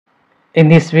In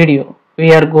this video,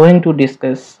 we are going to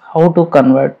discuss how to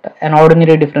convert an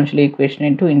ordinary differential equation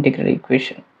into integral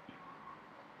equation.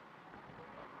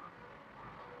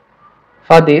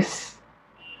 For this,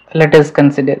 let us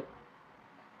consider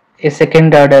a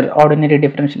second order ordinary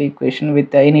differential equation with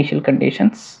the initial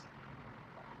conditions.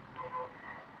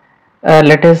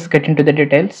 Let us get into the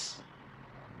details.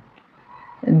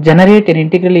 Generate an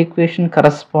integral equation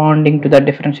corresponding to the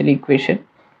differential equation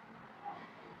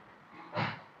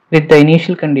with the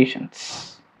initial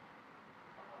conditions.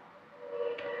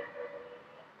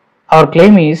 Our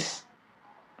claim is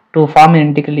to form an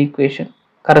integral equation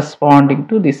corresponding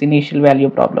to this initial value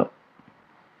problem.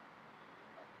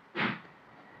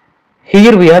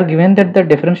 Here we are given that the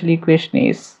differential equation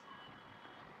is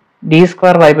d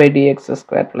square y by dx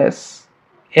square plus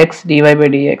x dy by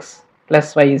dx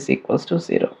plus y is equals to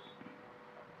 0,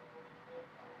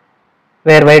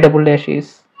 where y double dash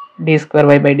is d square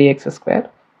y by dx square,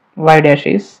 y dash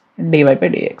is dy by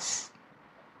dx.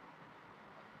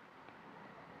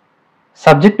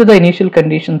 Subject to the initial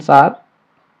conditions are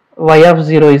y of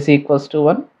 0 is equals to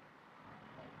 1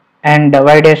 and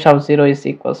y dash of 0 is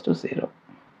equals to 0.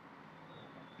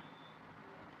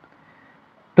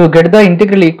 To get the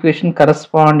integral equation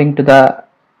corresponding to the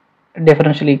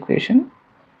differential equation,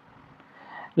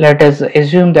 let us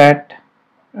assume that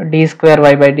d square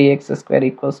y by dx square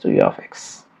equals to u of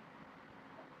x.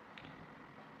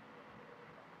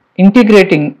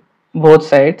 Integrating both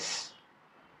sides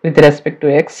with respect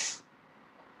to x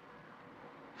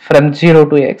from 0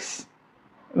 to x,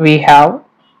 we have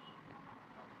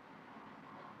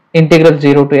integral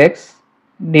 0 to x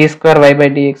d square y by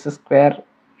dx square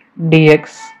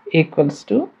dx equals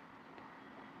to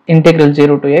integral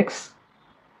 0 to x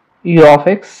u of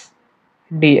x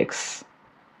dx.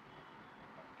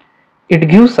 It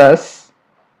gives us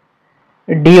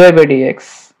dy by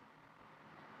dx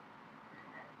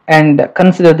and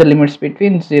consider the limits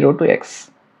between 0 to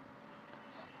x.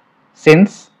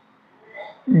 Since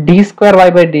d square y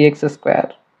by dx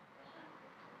square,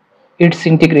 its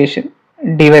integration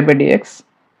dy by dx,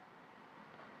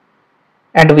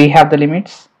 and we have the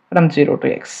limits from 0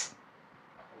 to x,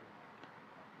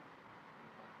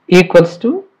 equals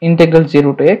to integral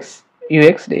 0 to x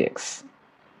ux dx.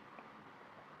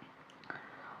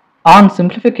 On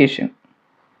simplification,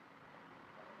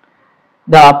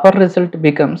 the upper result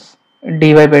becomes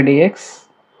dy by dx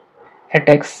at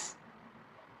x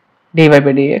dy by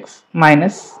dx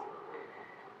minus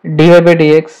dy by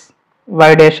dx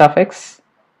y dash of x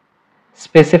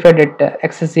specified at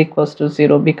x is equals to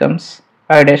 0 becomes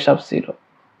y dash of 0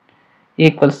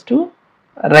 equals to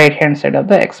right hand side of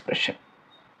the expression,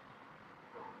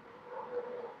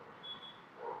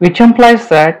 which implies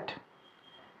that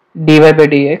dy by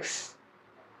dx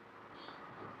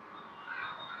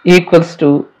equals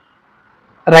to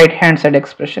right hand side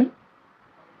expression,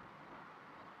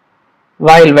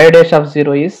 while y dash of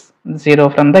 0 is 0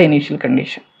 from the initial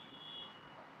condition.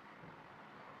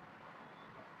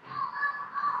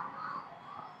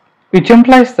 Which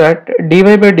implies that dy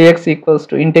by dx equals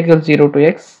to integral 0 to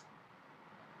x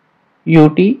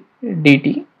ut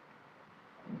dt.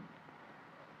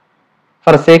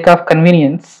 For sake of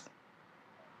convenience,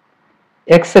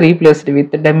 x replaced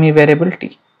with dummy variable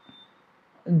t.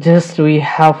 Just we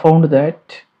have found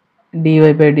that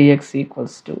dy by dx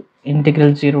equals to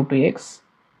integral 0 to x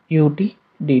ut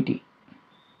dt.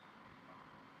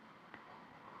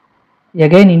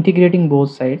 Again, integrating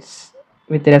both sides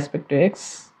with respect to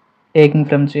x, taking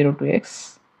from 0 to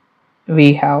x,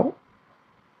 we have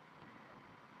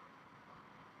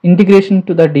integration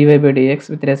to the dy by dx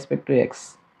with respect to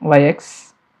x,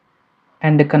 yx,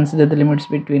 and consider the limits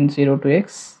between 0 to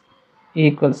x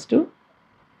equals to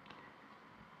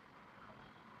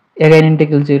again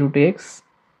integral 0 to x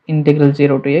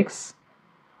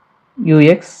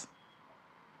ux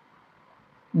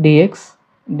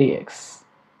dx.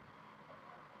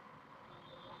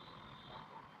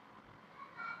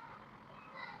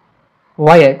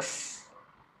 Yx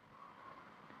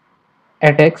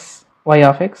at x y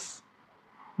of x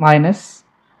minus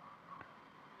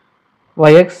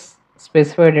yx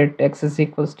specified at x is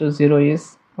equals to 0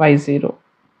 is y0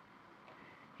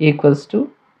 equals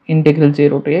to integral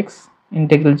 0 to x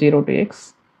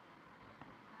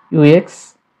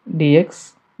ux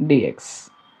dx,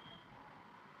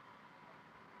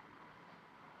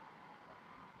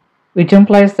 which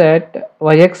implies that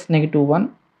yx negative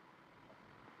 1,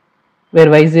 where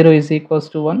y0 is equals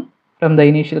to 1 from the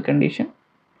initial condition,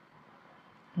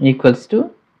 equals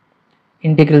to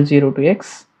integral 0 to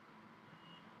x,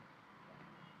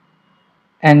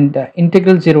 and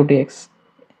integral 0 to x,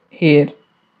 here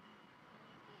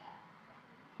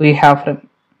we have from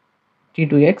t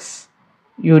to x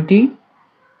ut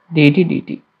dt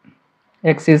dt.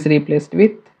 X is replaced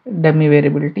with dummy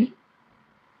variable t.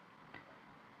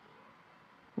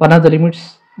 One of the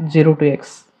limits 0 to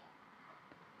x,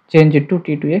 change it to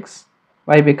t to x.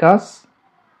 Why? Because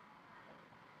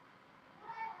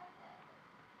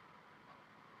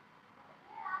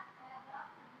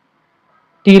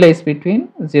t lies between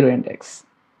 0 and x.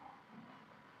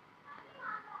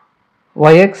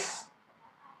 Yx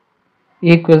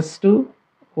equals to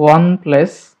 1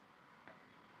 plus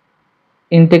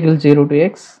integral 0 to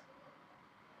x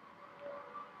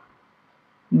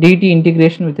dt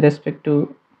integration with respect to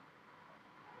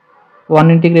 1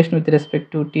 integration with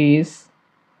respect to t is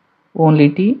only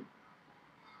t.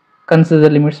 Consider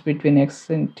limits between x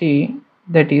and t,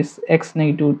 that is x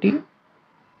negative t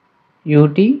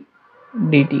ut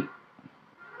dt.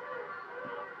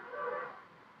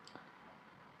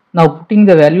 Now putting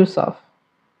the values of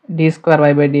d square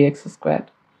y by dx square,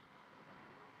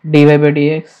 dy by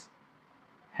dx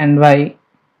and y,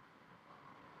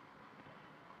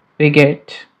 we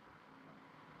get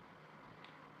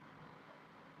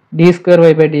d square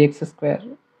y by dx square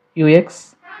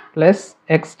ux plus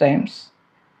x times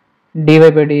dy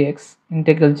by dx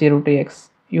integral 0 to x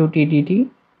ut dt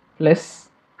plus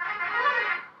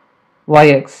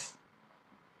yx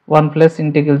 1 plus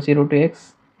integral 0 to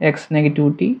x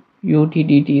negative t ut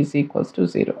dt is equals to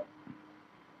 0.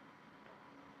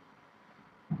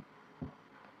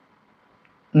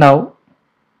 Now,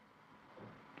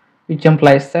 which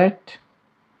implies that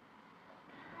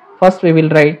first we will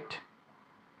write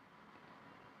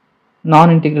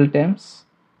non-integral terms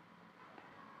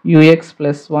ux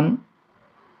plus 1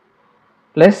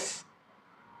 plus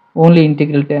only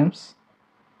integral terms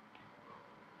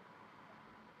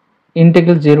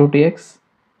integral 0 to x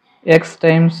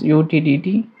times ut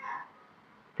dt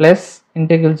plus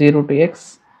integral 0 to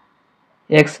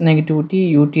x negative t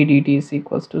ut dt is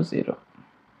equals to 0,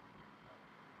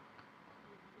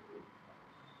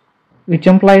 which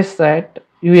implies that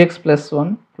ux plus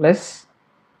 1 plus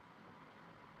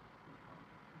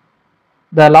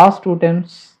the last two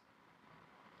terms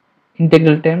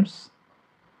integral terms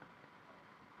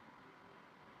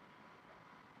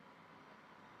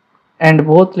and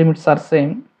both limits are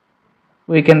same,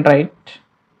 we can write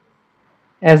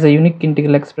as a unique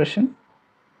integral expression,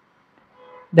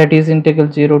 that is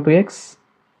integral 0 to x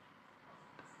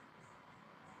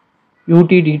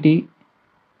ut dt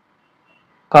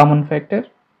common factor.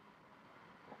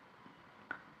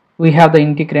 We have the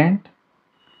integrand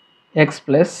x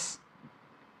plus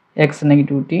x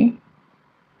negative t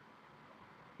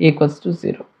equals to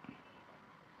 0,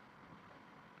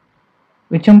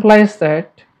 which implies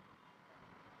that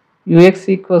ux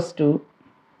equals to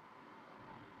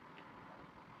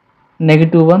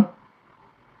negative 1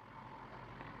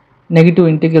 negative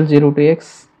integral 0 to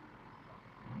x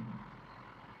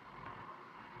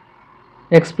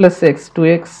plus x to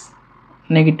x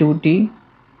negative t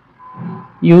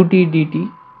ut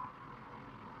dt,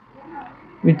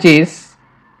 which is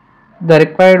the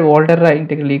required Walter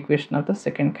integral equation of the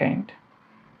second kind.